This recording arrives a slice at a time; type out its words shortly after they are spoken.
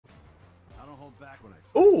hold back when I.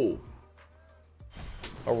 Ooh,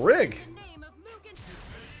 a rig. In the name of Mugen.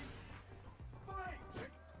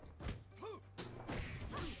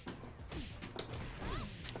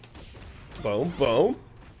 Boom, boom.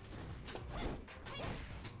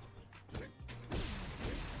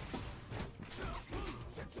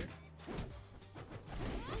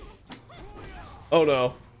 Oh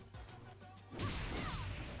no.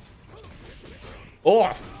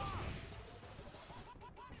 Off.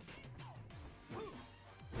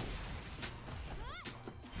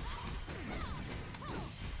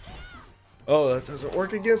 Oh, that doesn't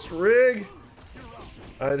work against Rig.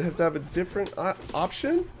 I'd have to have a different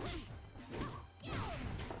option.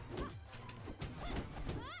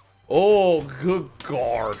 Oh, good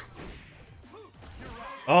guard.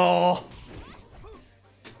 Oh.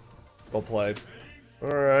 Well played. All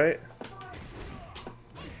right.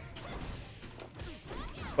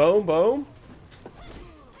 Boom, boom.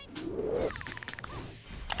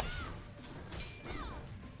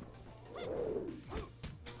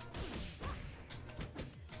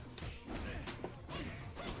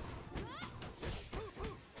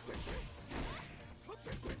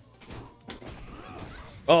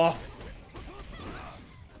 Off.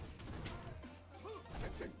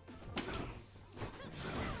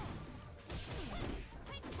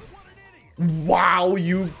 Wow,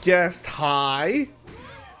 you guessed high.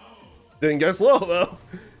 Didn't guess low though.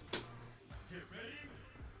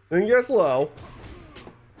 Didn't guess low.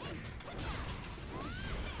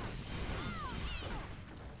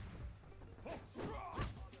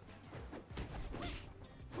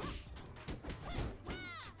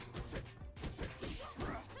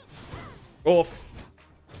 Oof.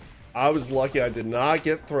 I was lucky I did not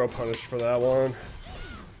get throw punished for that one.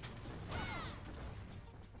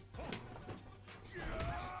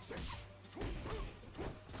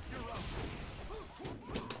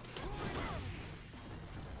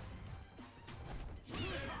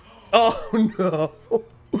 Oh no.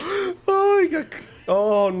 Oh, he got,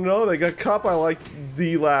 oh no, they got caught by like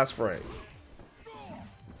the last frame.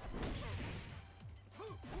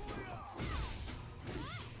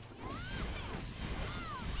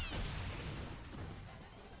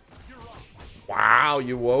 Wow,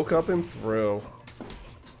 you woke up and threw.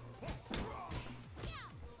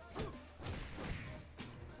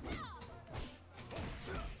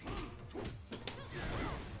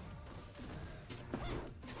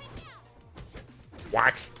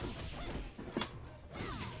 What?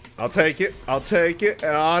 I'll take it. I'll take it.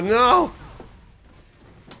 Oh no.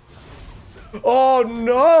 Oh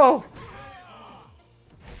no.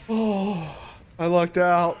 Oh, I lucked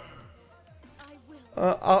out.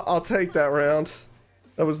 I'll take that round.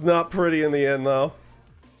 That was not pretty in the end, though.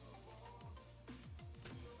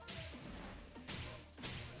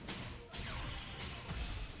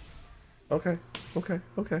 Okay, okay,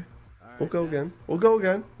 okay. We'll go again. We'll go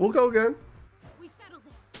again. We'll go again. We settle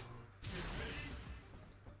this.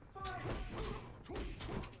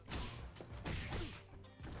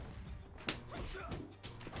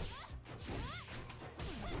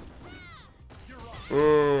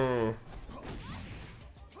 Mmm.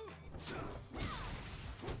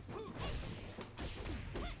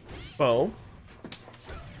 Boom.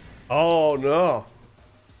 Oh no.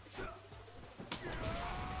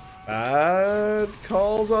 Bad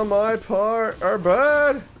calls on my part are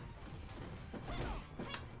bad.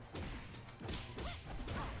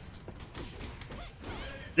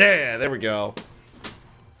 Yeah, there we go.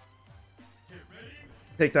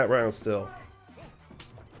 Take that round still.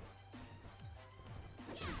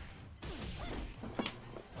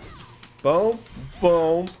 Boom,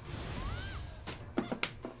 boom.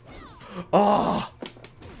 Ah, oh,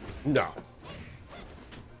 no.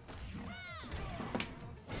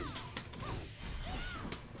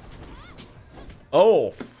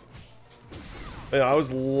 Oh, yeah, I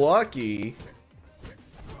was lucky.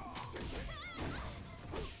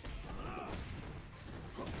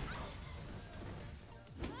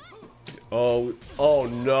 Oh, oh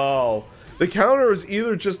no. The counter is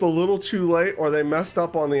either just a little too late or they messed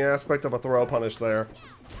up on the aspect of a throw punish there.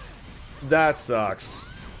 That sucks.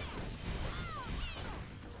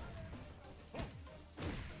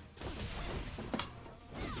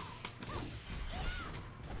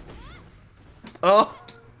 Oh,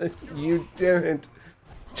 you didn't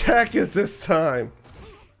tech it this time.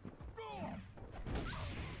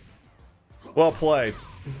 Well played.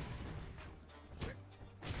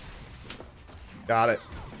 Got it.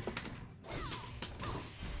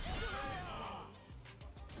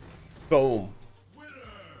 Boom.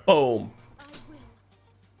 Boom.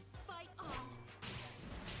 Fight on.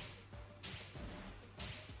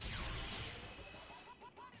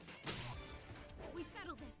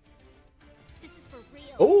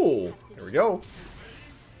 Oh, here we go.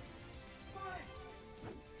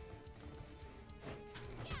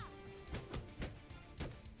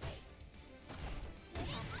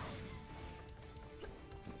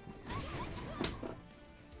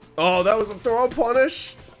 Oh, that was a throw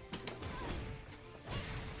punish.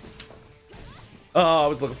 Oh, I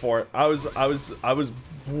was looking for it. I was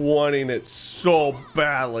wanting it so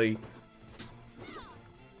badly.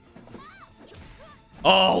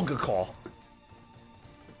 Oh, good call.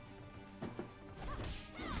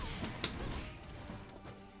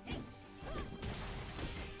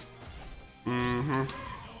 Mm-hmm.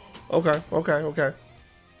 Okay, okay, okay.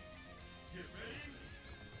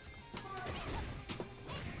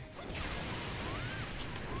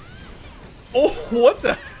 Oh, what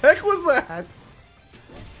the heck was that?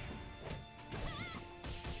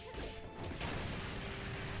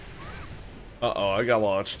 Uh-oh, I got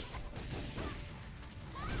launched.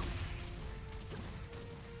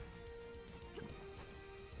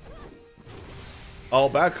 Oh,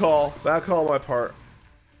 bad call on my part.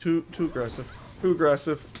 Too aggressive. Too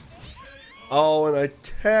aggressive. Oh, and I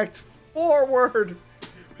teched forward.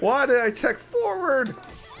 Why did I tech forward?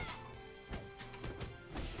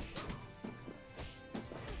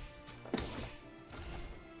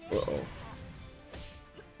 Uh-oh.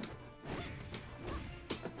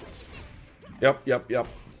 Yep.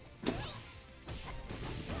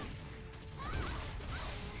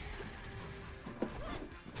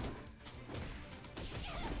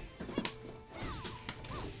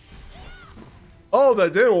 Oh,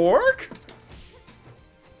 that didn't work?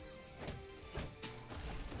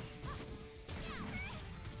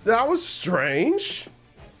 That was strange.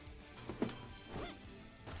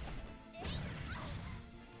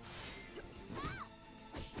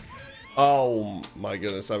 Oh my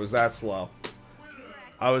goodness, I was that slow.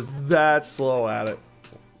 I was that slow at it.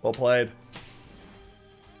 Well played.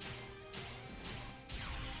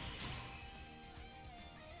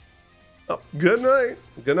 Oh, good night.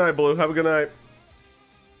 Good night, Blue. Have a good night.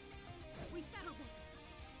 We settle this.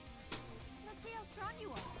 Let's see how strong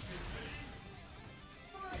you are.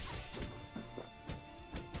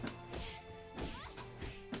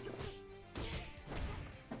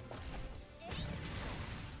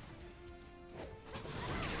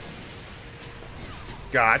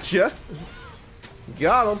 Gotcha.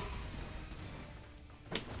 Got him.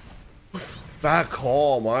 Bad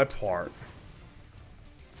call on my part.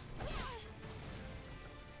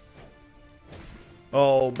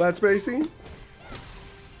 Oh, bad spacing?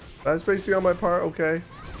 Bad spacing on my part? Okay.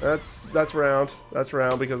 That's round. That's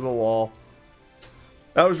round because of the wall.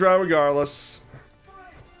 That was round regardless.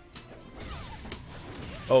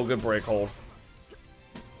 Oh, good break hold.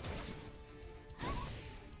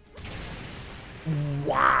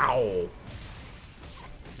 Wow.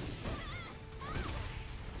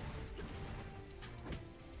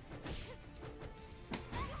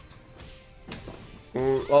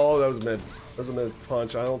 Oh, that was mid. That was a mid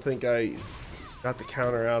punch. I don't think I got the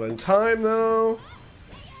counter out in time, though.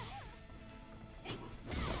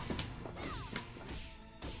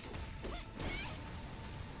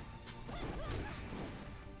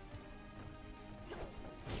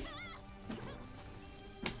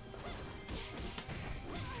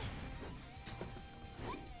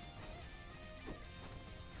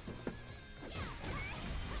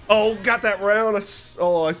 Oh, got that round.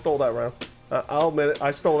 Oh, I stole that round. I'll admit it.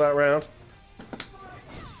 I stole that round.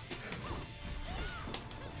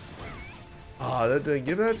 Ah, did they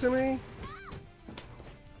give that to me?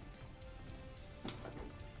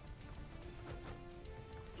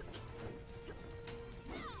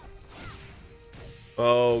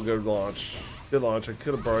 Oh, good launch. Good launch. I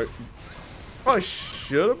could have broke. Probably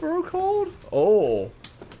should have broke hold. Oh,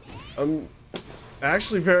 I'm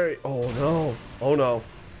actually very. Oh no. Oh no.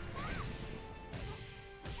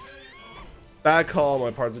 Bad call on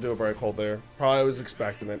my part to do a break hold there. Probably was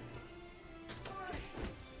expecting it.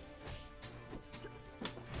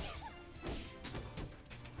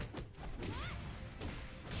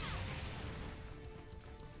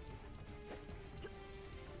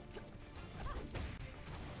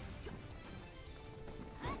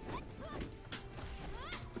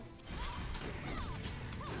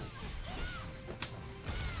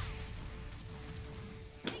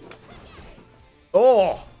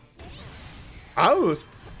 Oh! I was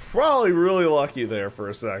probably really lucky there for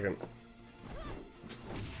a second.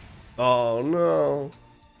 Oh no.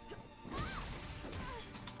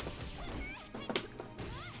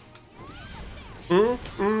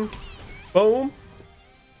 Boom.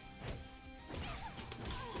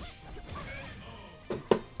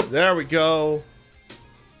 There we go.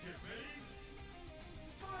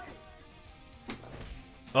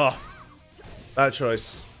 Oh, bad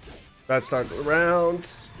choice. Bad start to the round.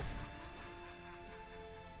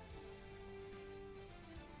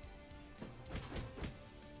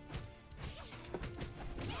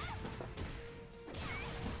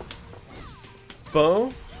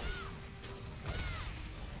 Boom.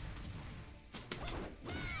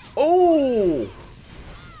 Oh!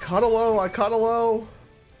 Caught a low, I caught a low.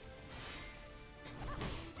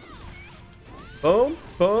 Boom,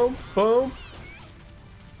 boom, boom.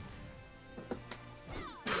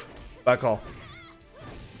 Back call.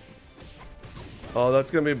 Oh, that's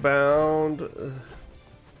gonna be bound.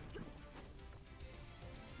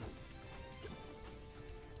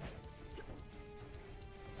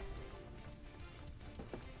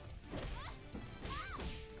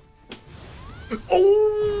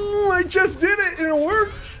 Oh, I just did it and it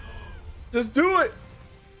worked. Just do it.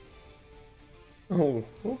 Oh,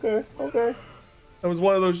 okay, okay. That was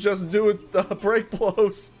one of those just do it break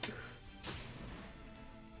blows.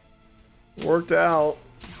 Worked out.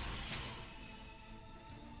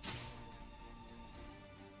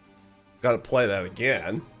 Got to play that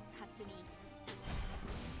again.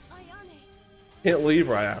 Can't leave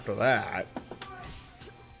right after that.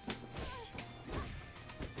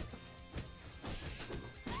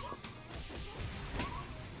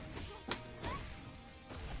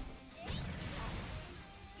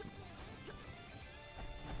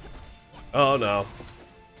 Oh no.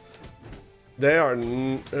 They are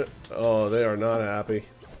oh, they are not happy.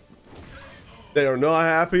 They are not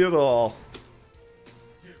happy at all.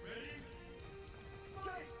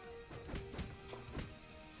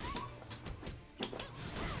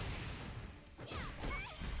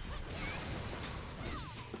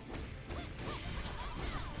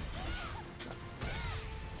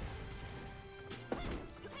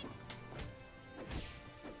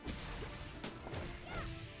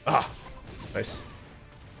 Ah, nice.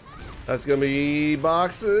 That's gonna be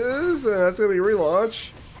boxes, and that's gonna be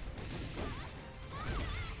relaunch.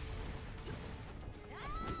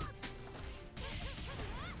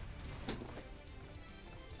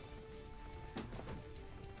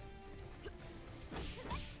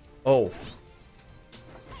 Oh.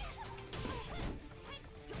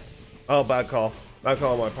 Oh, bad call. Bad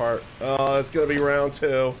call on my part. Oh, it's gonna be round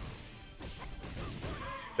 2.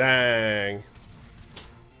 Dang.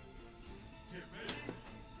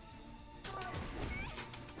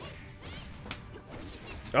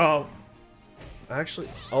 Oh, actually,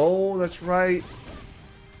 oh, that's right.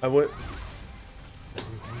 I went.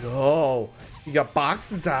 No, you got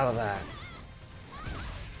boxes out of that.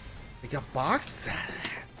 You got boxes out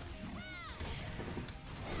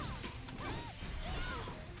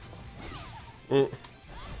of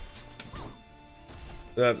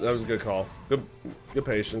that. That was a good call. Good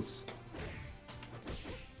patience.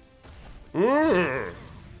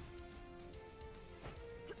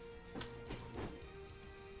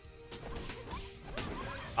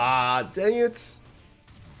 Ah, dang it.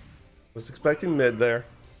 Was expecting mid there.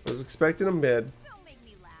 Was expecting a mid. Don't make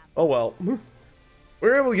me laugh. Oh well. We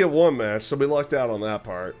were able to get one match, so we lucked out on that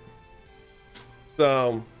part.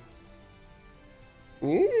 So,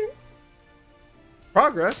 yeah.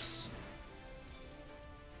 Progress.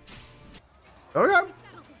 Okay.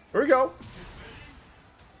 Here we go.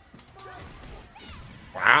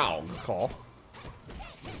 Wow, good call.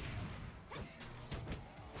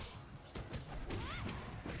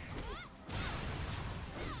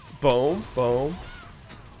 Boom, boom.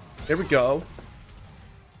 Here we go.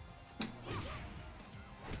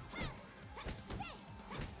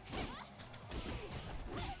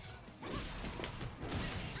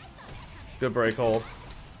 Good break hold.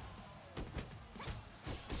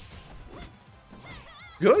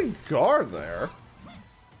 Good guard there.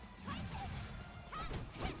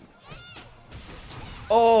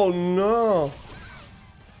 Oh no.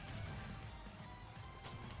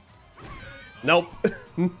 Nope.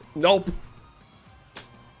 Nope.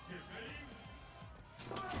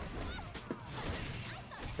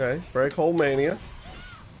 Okay, break hold mania.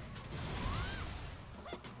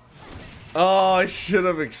 Oh, I should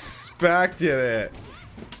have expected it.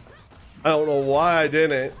 I don't know why I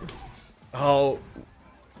didn't. Oh.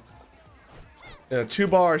 Yeah, 2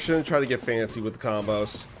 bar, I shouldn't try to get fancy with the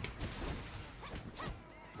combos.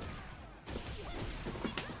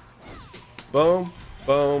 Boom,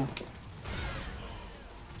 boom.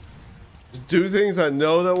 Just do things I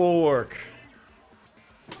know that will work.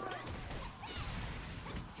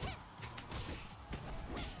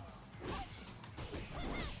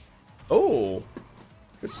 Oh,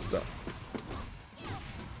 good stuff.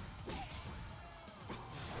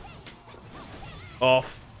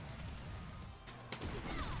 Off.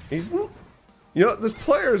 He's You know, this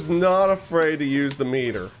player is not afraid to use the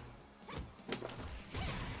meter.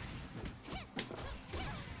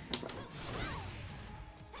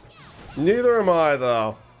 Neither am I,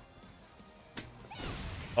 though.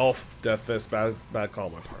 Oh, Death Fist, bad call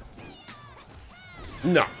on my part.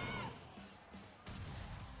 No.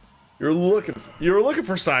 You were looking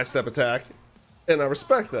for sidestep attack, and I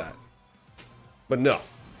respect that. But no.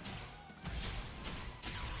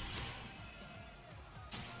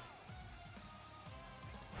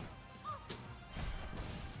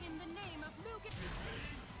 In the name of Mugen.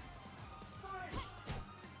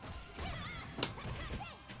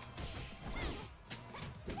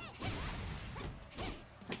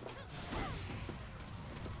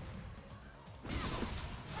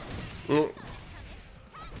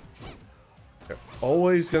 They're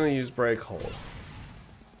always gonna use break hold.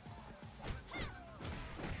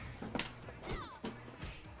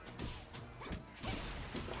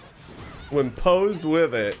 When posed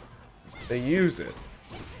with it, they use it.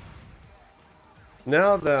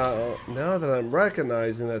 Now that I'm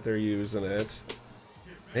recognizing that they're using it,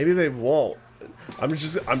 maybe they won't. I'm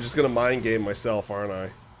just gonna mind game myself, aren't I?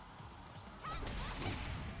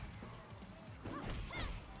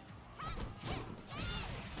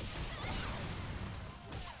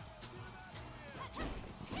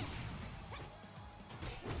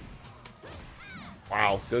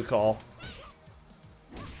 Wow, good call.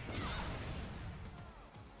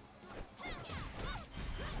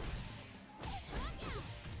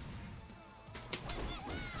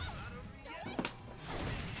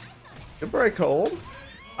 Good break hold.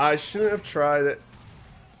 I shouldn't have tried it.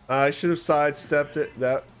 I should have sidestepped it.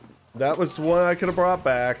 That was one I could have brought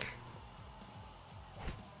back.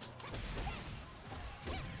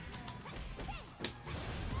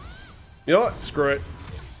 You know what? Screw it.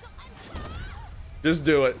 Just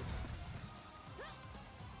do it.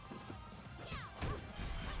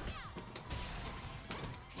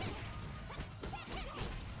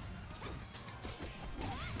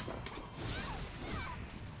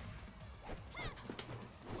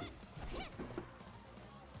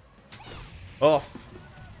 Off.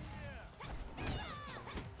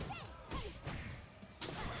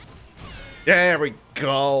 There we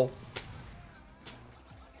go.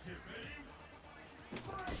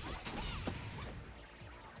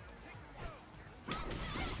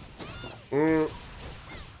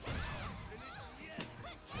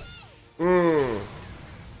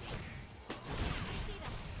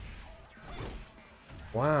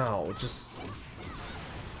 Wow, just...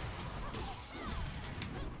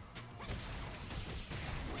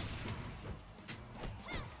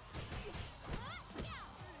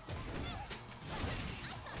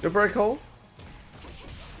 Good break hold.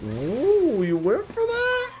 Ooh, you went for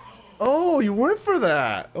that? Oh, you went for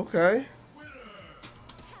that. Okay.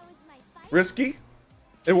 Risky.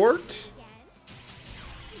 It worked.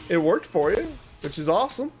 It worked for you, which is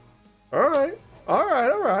awesome. All right. All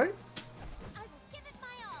right. All right. I will give it my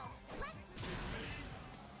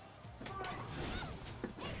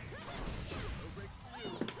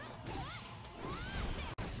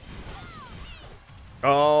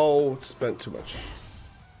all. Oh, spent too much.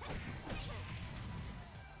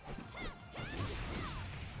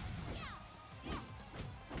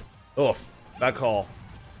 Oof. That call.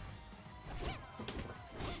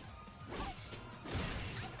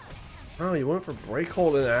 Oh, you went for break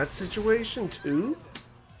hold in that situation too?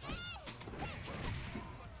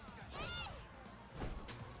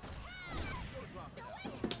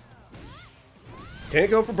 Can't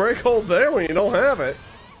go for break hold there when you don't have it.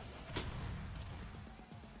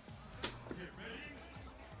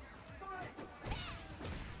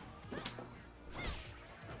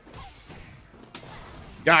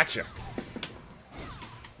 Gotcha.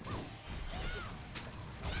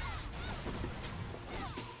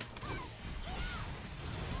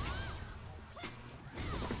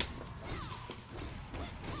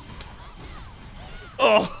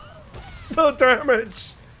 Oh, the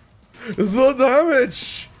damage. The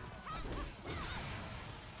damage.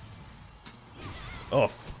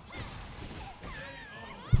 Off.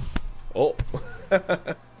 Oh.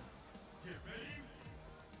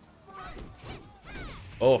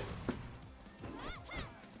 Off.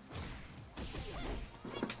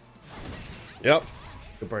 Yep.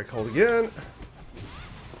 Good break hold again.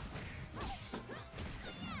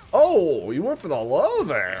 Oh, you went for the low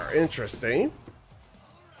there. Interesting.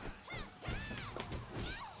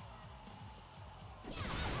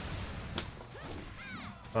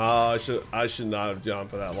 I should not have gone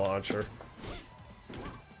for that launcher.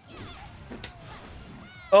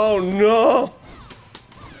 Oh no.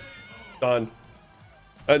 Done.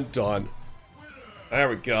 And done. There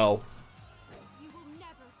we go.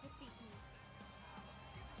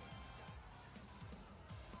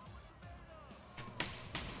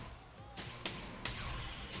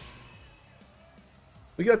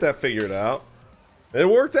 We got that figured out. It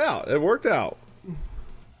worked out. It worked out.